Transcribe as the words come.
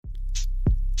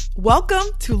Welcome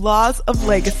to Laws of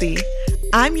Legacy.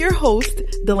 I'm your host,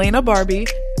 Delana Barbie,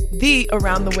 the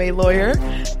Around the Way lawyer.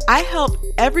 I help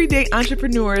everyday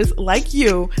entrepreneurs like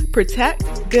you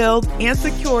protect, build, and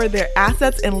secure their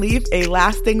assets and leave a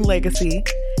lasting legacy.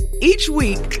 Each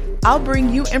week, I'll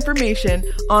bring you information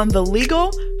on the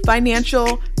legal,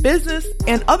 financial, business,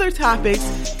 and other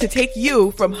topics to take you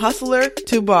from hustler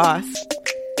to boss.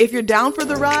 If you're down for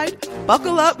the ride,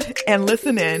 buckle up and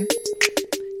listen in.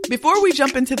 Before we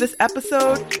jump into this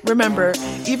episode, remember,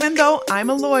 even though I'm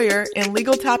a lawyer and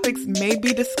legal topics may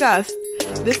be discussed,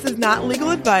 this is not legal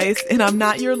advice and I'm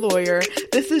not your lawyer.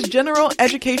 This is general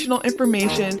educational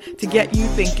information to get you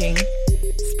thinking.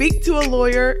 Speak to a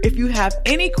lawyer if you have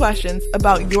any questions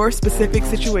about your specific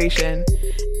situation.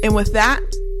 And with that,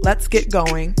 let's get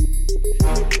going.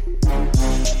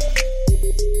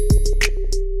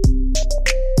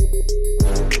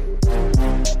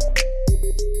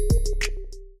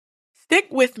 Stick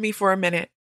with me for a minute.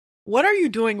 What are you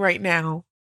doing right now?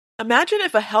 Imagine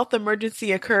if a health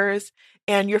emergency occurs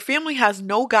and your family has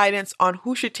no guidance on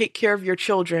who should take care of your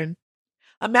children.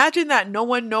 Imagine that no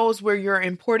one knows where your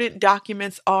important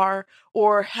documents are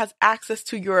or has access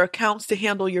to your accounts to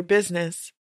handle your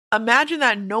business. Imagine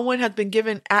that no one has been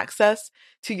given access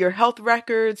to your health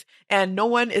records and no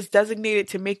one is designated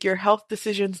to make your health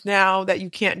decisions now that you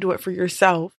can't do it for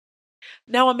yourself.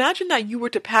 Now imagine that you were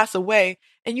to pass away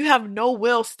and you have no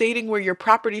will stating where your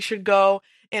property should go,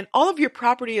 and all of your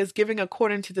property is given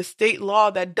according to the state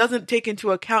law that doesn't take into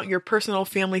account your personal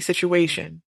family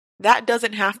situation. That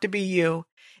doesn't have to be you.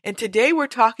 And today we're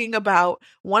talking about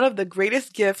one of the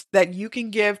greatest gifts that you can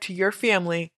give to your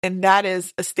family, and that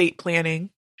is estate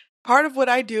planning. Part of what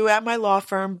I do at my law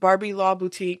firm, Barbie Law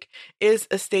Boutique, is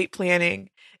estate planning.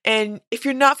 And if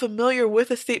you're not familiar with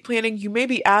estate planning, you may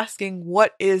be asking,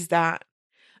 what is that?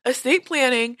 Estate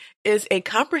planning is a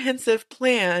comprehensive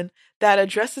plan that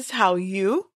addresses how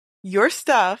you, your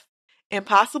stuff, and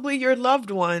possibly your loved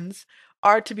ones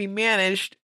are to be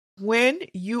managed when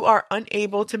you are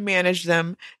unable to manage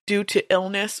them due to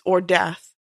illness or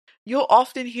death. You'll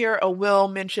often hear a will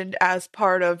mentioned as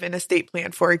part of an estate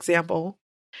plan, for example.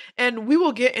 And we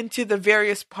will get into the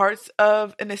various parts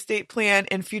of an estate plan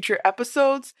in future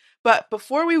episodes. But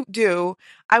before we do,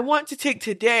 I want to take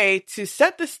today to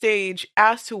set the stage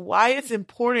as to why it's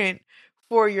important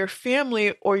for your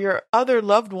family or your other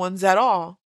loved ones at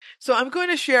all. So I'm going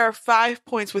to share 5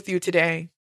 points with you today.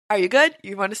 Are you good?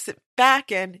 You want to sit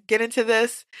back and get into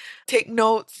this, take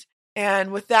notes,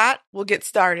 and with that, we'll get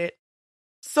started.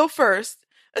 So first,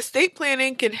 estate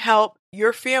planning can help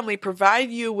your family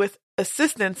provide you with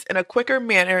assistance in a quicker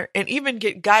manner and even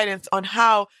get guidance on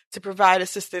how to provide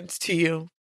assistance to you.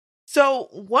 So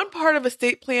one part of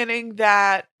estate planning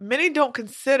that many don't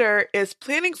consider is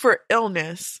planning for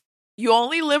illness. You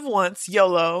only live once,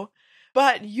 YOLO,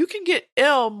 but you can get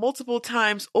ill multiple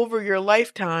times over your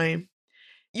lifetime.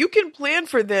 You can plan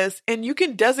for this and you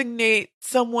can designate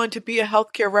someone to be a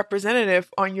healthcare representative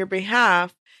on your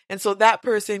behalf. And so that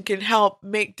person can help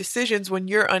make decisions when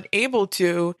you're unable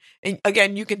to. And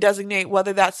again, you can designate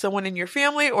whether that's someone in your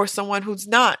family or someone who's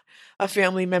not a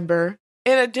family member.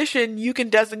 In addition, you can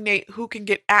designate who can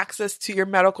get access to your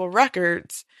medical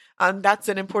records. That's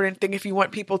an important thing if you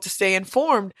want people to stay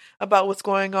informed about what's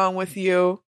going on with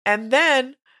you. And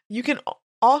then you can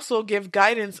also give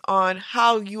guidance on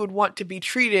how you would want to be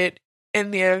treated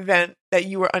in the event that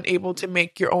you were unable to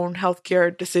make your own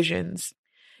healthcare decisions.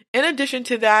 In addition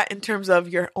to that, in terms of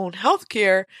your own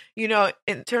healthcare,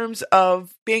 in terms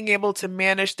of being able to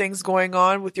manage things going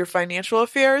on with your financial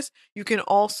affairs, you can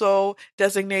also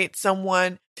designate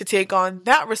someone to take on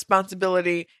that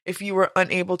responsibility if you were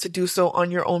unable to do so on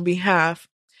your own behalf.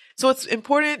 So it's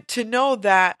important to know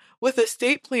that with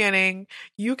estate planning,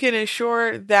 you can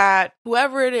ensure that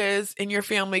whoever it is in your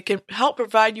family can help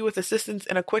provide you with assistance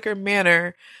in a quicker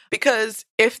manner. Because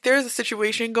if there's a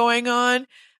situation going on,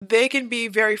 they can be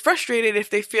very frustrated if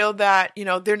they feel that,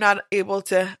 they're not able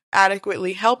to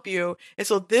adequately help you. And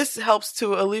so this helps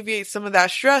to alleviate some of that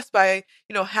stress by,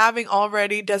 having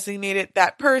already designated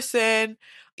that person,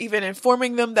 even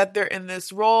informing them that they're in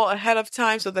this role ahead of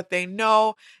time so that they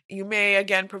know. You may,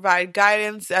 again, provide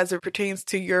guidance as it pertains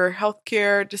to your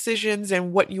healthcare decisions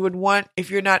and what you would want if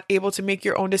you're not able to make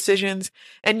your own decisions.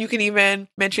 And you can even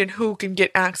mention who can get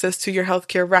access to your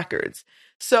healthcare records.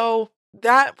 So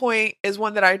that point is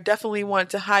one that I definitely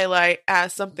want to highlight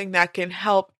as something that can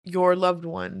help your loved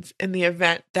ones in the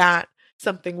event that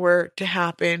something were to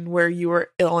happen where you were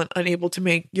ill and unable to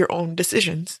make your own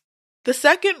decisions. The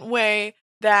second way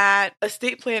that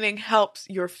estate planning helps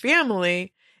your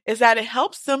family is that it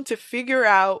helps them to figure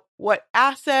out what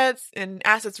assets, and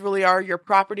assets really are your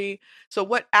property, so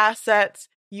what assets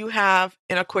you have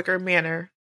in a quicker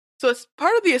manner. So, as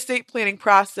part of the estate planning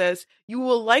process, you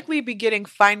will likely be getting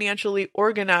financially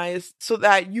organized so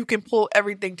that you can pull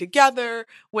everything together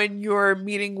when you're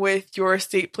meeting with your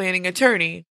estate planning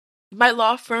attorney. My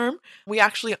law firm, we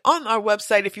actually on our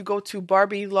website, if you go to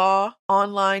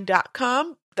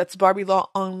barbielawonline.com, that's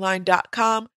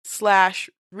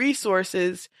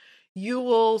barbielawonline.com/resources, you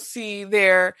will see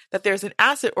there that there's an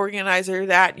asset organizer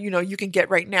that, you can get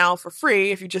right now for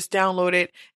free if you just download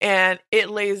it, and it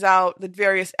lays out the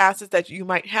various assets that you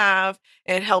might have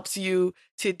and helps you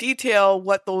to detail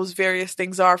what those various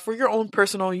things are for your own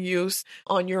personal use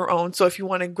on your own. So if you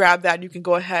want to grab that, you can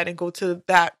go ahead and go to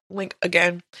that link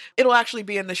again. It'll actually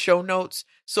be in the show notes.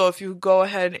 So if you go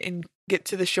ahead and get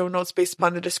to the show notes based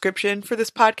upon the description for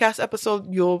this podcast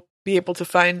episode, you'll be able to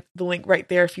find the link right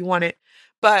there if you want it.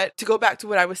 But to go back to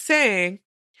what I was saying,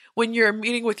 when you're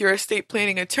meeting with your estate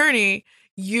planning attorney,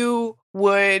 you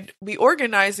would be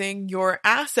organizing your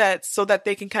assets so that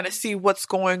they can kind of see what's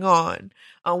going on.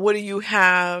 What do you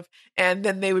have? And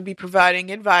then they would be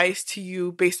providing advice to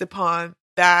you based upon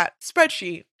that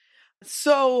spreadsheet.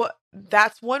 So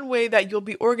that's one way that you'll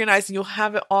be organized and you'll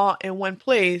have it all in one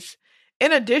place.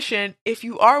 In addition, if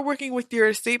you are working with your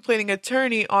estate planning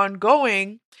attorney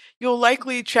ongoing, you'll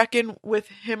likely check in with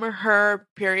him or her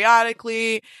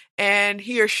periodically, and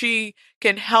he or she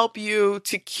can help you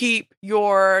to keep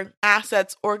your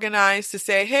assets organized to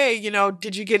say, hey,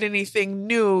 did you get anything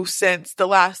new since the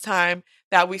last time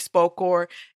that we spoke? Or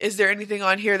is there anything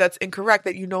on here that's incorrect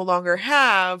that you no longer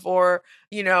have? Or,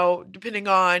 depending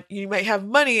on, you might have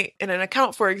money in an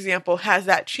account, for example, has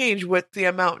that changed with the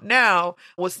amount now?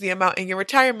 What's the amount in your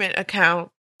retirement account?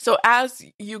 So as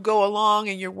you go along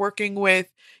and you're working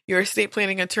with your estate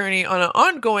planning attorney on an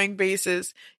ongoing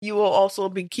basis, you will also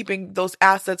be keeping those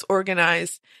assets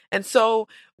organized. And so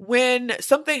when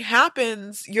something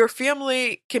happens, your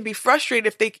family can be frustrated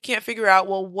if they can't figure out,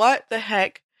 well, what the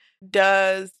heck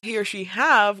does he or she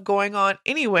have going on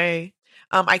anyway?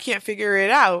 I can't figure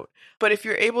it out. But if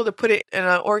you're able to put it in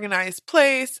an organized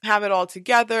place, have it all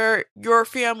together, your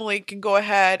family can go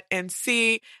ahead and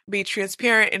see, be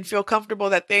transparent, and feel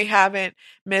comfortable that they haven't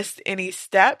missed any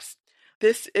steps.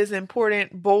 This is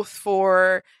important both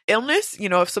for illness,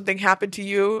 if something happened to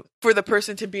you, for the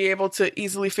person to be able to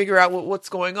easily figure out what's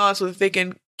going on so that they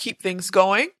can keep things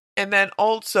going. And then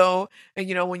also,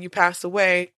 when you pass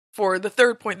away, for the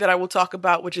third point that I will talk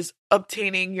about, which is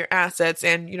obtaining your assets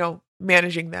and,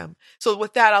 managing them. So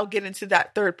with that, I'll get into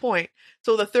that third point.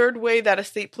 So the third way that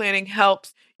estate planning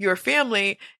helps your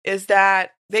family is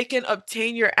that they can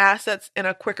obtain your assets in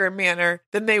a quicker manner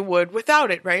than they would without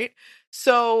it, right?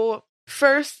 So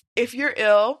first, if you're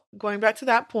ill, going back to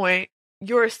that point,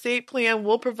 your estate plan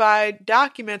will provide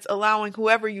documents allowing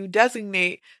whoever you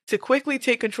designate to quickly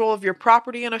take control of your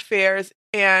property and affairs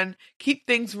and keep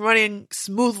things running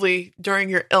smoothly during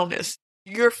your illness.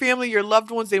 Your family, your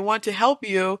loved ones, they want to help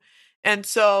you. And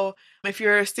so if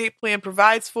your estate plan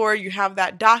provides for it, you have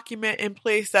that document in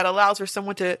place that allows for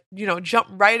someone to, jump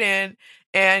right in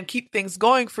and keep things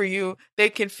going for you. They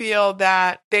can feel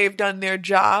that they've done their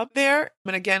job there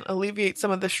and again, alleviate some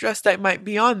of the stress that might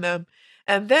be on them.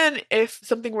 And then if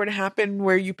something were to happen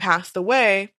where you passed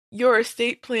away, your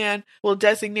estate plan will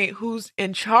designate who's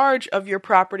in charge of your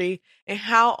property and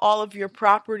how all of your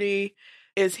property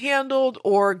is handled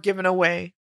or given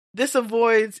away. This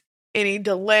avoids any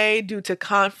delay due to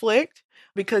conflict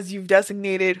because you've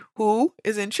designated who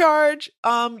is in charge,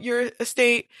 your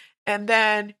estate, and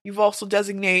then you've also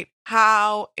designate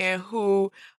how and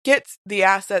who gets the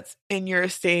assets in your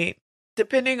estate.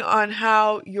 Depending on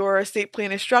how your estate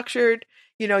plan is structured,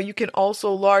 you can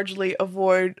also largely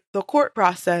avoid the court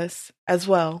process as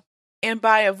well. And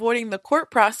by avoiding the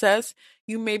court process,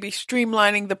 you may be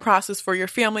streamlining the process for your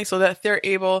family so that they're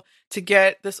able to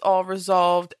get this all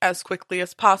resolved as quickly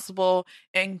as possible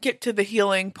and get to the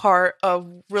healing part of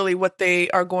really what they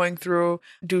are going through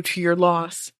due to your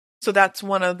loss. So that's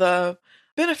one of the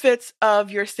benefits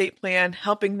of your estate plan,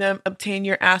 helping them obtain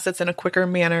your assets in a quicker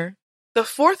manner. The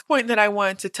fourth point that I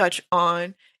wanted to touch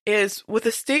on is with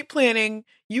estate planning,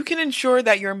 you can ensure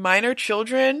that your minor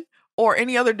children or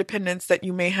any other dependents that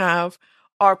you may have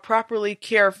are properly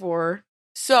cared for.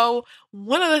 So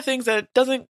one of the things that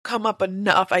doesn't come up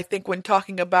enough, I think, when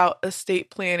talking about estate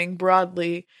planning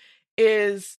broadly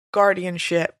is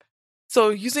guardianship. So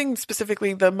using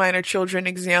specifically the minor children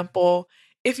example,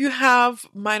 if you have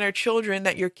minor children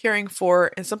that you're caring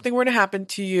for and something were to happen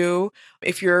to you,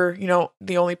 if you're,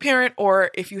 the only parent, or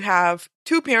if you have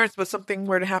two parents but something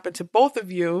were to happen to both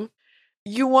of you,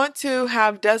 You want to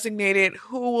have designated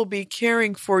who will be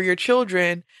caring for your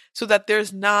children so that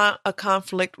there's not a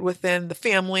conflict within the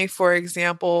family, for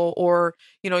example, or,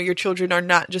 your children are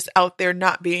not just out there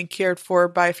not being cared for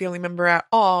by a family member at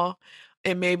all.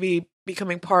 It may be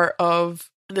becoming part of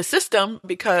the system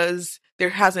because there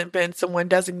hasn't been someone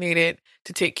designated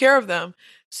to take care of them.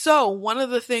 So, one of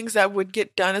the things that would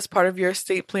get done as part of your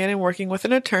estate plan and working with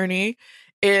an attorney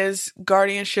is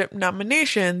guardianship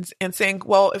nominations and saying,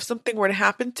 well, if something were to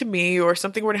happen to me or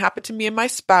something were to happen to me and my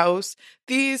spouse,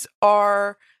 these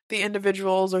are the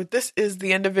individuals, or this is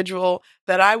the individual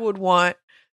that I would want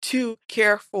to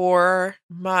care for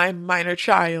my minor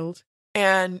child.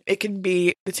 And it can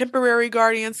be the temporary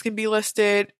guardians can be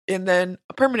listed, and then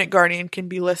a permanent guardian can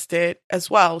be listed as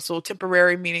well. So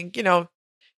temporary meaning,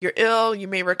 you're ill, you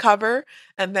may recover,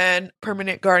 and then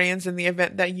permanent guardians in the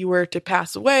event that you were to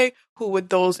pass away, who would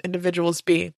those individuals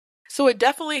be? So it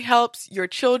definitely helps your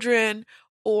children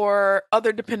or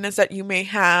other dependents that you may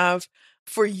have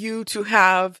for you to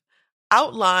have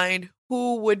outlined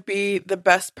who would be the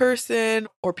best person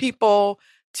or people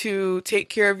to take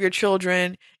care of your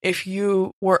children if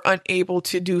you were unable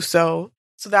to do so.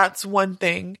 So that's one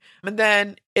thing. And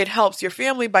then it helps your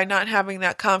family by not having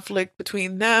that conflict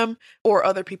between them or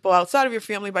other people outside of your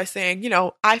family by saying,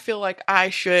 I feel like I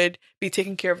should be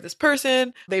taking care of this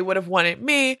person. They would have wanted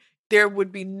me. There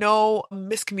would be no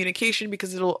miscommunication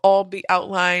because it'll all be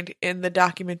outlined in the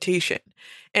documentation.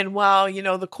 And while,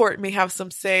 the court may have some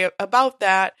say about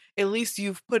that, at least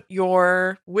you've put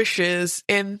your wishes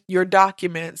in your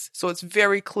documents. So it's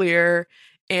very clear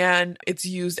and it's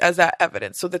used as that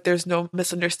evidence so that there's no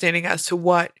misunderstanding as to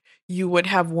what you would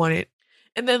have wanted.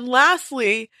 And then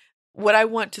lastly, what I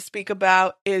want to speak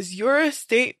about is your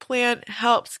estate plan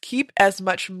helps keep as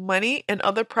much money and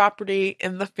other property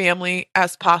in the family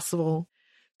as possible.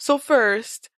 So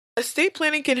first, estate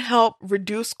planning can help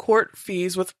reduce court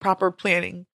fees with proper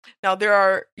planning. Now, there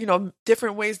are,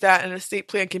 different ways that an estate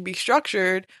plan can be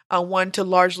structured, one to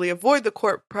largely avoid the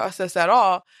court process at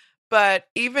all. But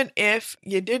even if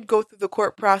you did go through the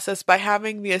court process, by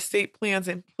having the estate plans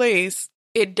in place,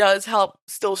 it does help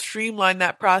still streamline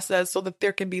that process so that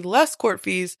there can be less court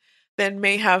fees than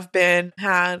may have been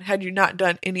had you not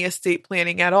done any estate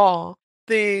planning at all.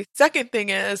 The second thing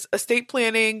is estate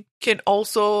planning can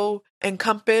also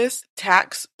encompass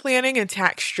tax planning and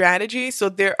tax strategy. So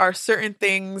there are certain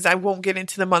things, I won't get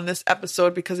into them on this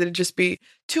episode because it'd just be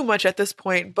too much at this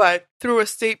point, but through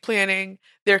estate planning,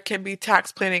 there can be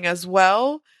tax planning as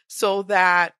well so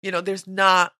that, there's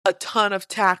not a ton of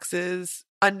taxes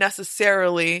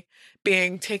unnecessarily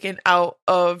being taken out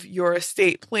of your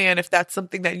estate plan if that's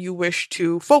something that you wish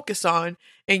to focus on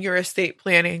in your estate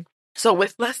planning. So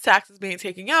with less taxes being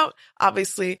taken out,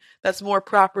 obviously that's more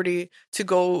property to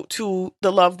go to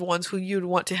the loved ones who you'd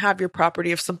want to have your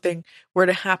property if something were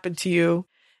to happen to you.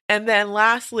 And then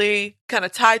lastly, kind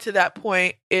of tied to that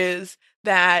point, is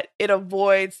that it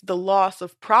avoids the loss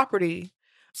of property.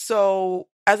 So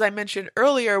as I mentioned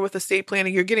earlier, with estate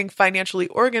planning, you're getting financially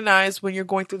organized when you're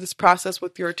going through this process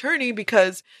with your attorney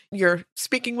because you're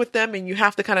speaking with them and you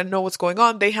have to kind of know what's going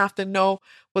on. They have to know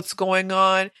what's going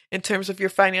on in terms of your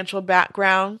financial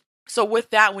background. So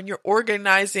with that, when you're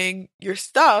organizing your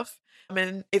stuff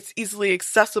and it's easily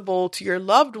accessible to your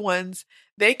loved ones,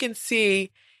 they can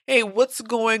see, hey, what's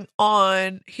going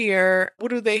on here? What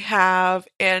do they have?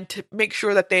 And to make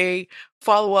sure that they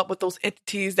follow up with those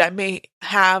entities that may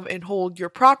have and hold your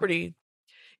property.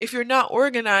 If you're not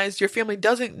organized, your family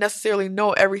doesn't necessarily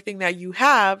know everything that you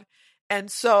have.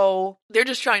 And so they're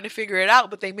just trying to figure it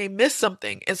out, but they may miss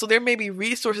something. And so there may be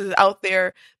resources out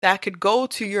there that could go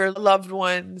to your loved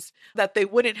ones that they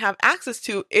wouldn't have access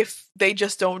to if they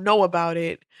just don't know about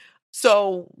it.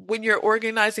 So when you're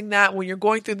organizing that, when you're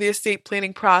going through the estate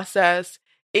planning process,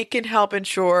 it can help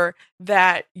ensure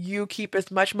that you keep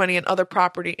as much money and other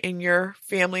property in your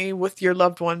family with your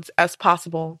loved ones as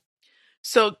possible.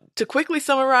 So to quickly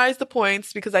summarize the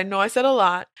points, because I know I said a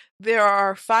lot, there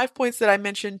are 5 points that I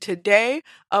mentioned today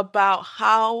about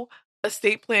how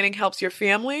estate planning helps your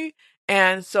family.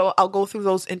 And so I'll go through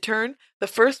those in turn. The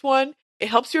first one, it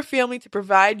helps your family to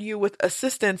provide you with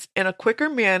assistance in a quicker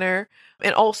manner,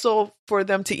 and also for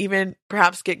them to even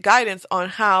perhaps get guidance on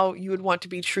how you would want to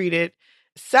be treated.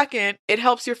 Second, it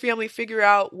helps your family figure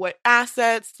out what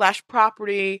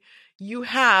assets/property you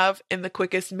have in the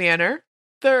quickest manner.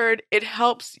 Third, it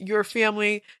helps your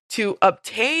family to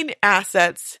obtain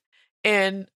assets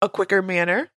in a quicker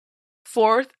manner.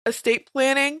 Fourth, estate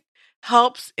planning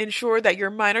helps ensure that your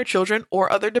minor children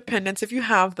or other dependents, if you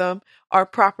have them, are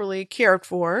properly cared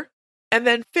for. And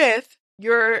then fifth,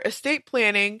 your estate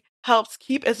planning helps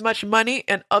keep as much money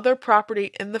and other property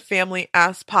in the family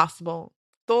as possible.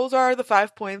 Those are the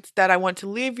 5 points that I want to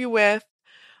leave you with.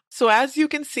 So as you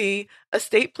can see,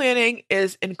 estate planning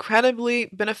is incredibly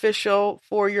beneficial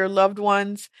for your loved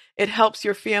ones. It helps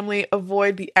your family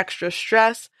avoid the extra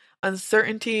stress,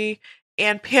 uncertainty,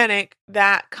 and panic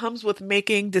that comes with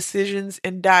making decisions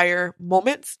in dire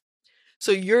moments.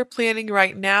 So your planning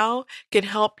right now can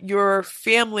help your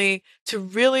family to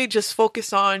really just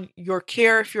focus on your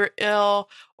care if you're ill,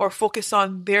 or focus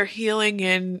on their healing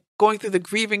and going through the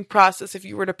grieving process if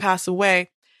you were to pass away.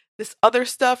 This other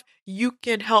stuff you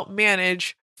can help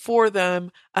manage for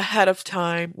them ahead of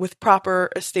time with proper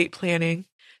estate planning.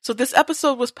 So this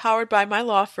episode was powered by my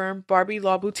law firm, Barbie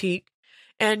Law Boutique.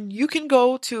 And you can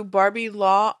go to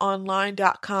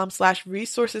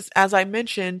barbielawonline.com/resources, as I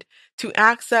mentioned, to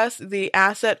access the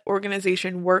Asset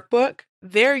Organization Workbook.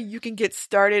 There you can get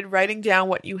started writing down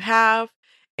what you have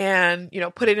and,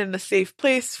 put it in a safe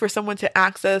place for someone to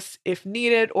access if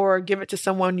needed, or give it to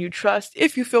someone you trust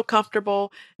if you feel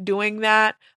comfortable doing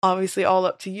that. Obviously, all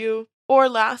up to you. Or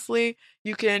lastly,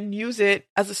 you can use it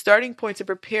as a starting point to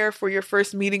prepare for your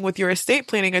first meeting with your estate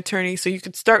planning attorney, so you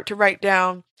can start to write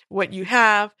down what you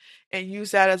have and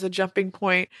use that as a jumping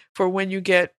point for when you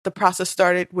get the process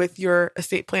started with your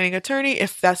estate planning attorney,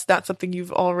 if that's not something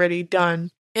you've already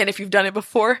done. And if you've done it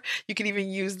before, you can even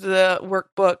use the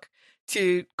workbook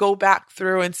to go back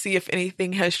through and see if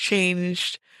anything has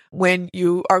changed when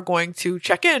you are going to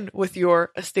check in with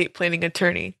your estate planning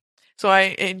attorney. So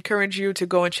I encourage you to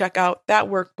go and check out that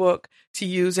workbook to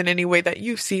use in any way that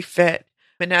you see fit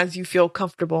and as you feel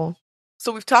comfortable.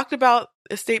 So we've talked about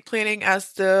estate planning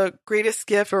as the greatest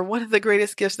gift, or one of the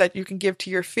greatest gifts that you can give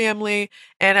to your family.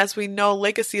 And as we know,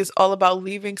 legacy is all about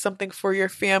leaving something for your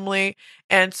family.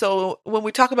 And so when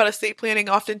we talk about estate planning,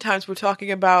 oftentimes we're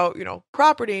talking about,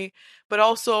 property, but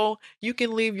also you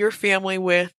can leave your family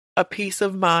with a peace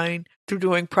of mind through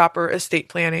doing proper estate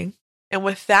planning. And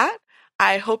with that,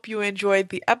 I hope you enjoyed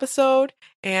the episode,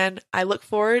 and I look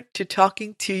forward to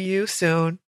talking to you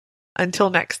soon. Until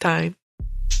next time.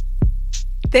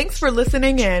 Thanks for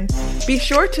listening in. Be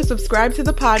sure to subscribe to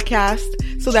the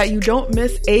podcast so that you don't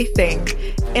miss a thing.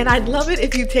 And I'd love it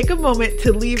if you take a moment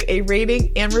to leave a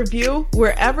rating and review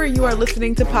wherever you are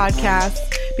listening to podcasts,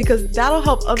 because that'll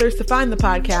help others to find the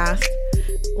podcast.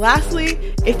 Lastly,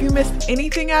 if you missed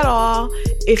anything at all,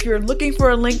 if you're looking for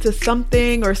a link to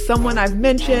something or someone I've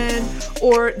mentioned,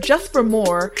 or just for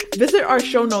more, visit our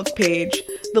show notes page.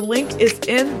 The link is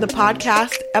in the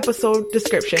podcast episode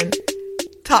description.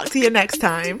 Talk to you next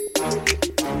time.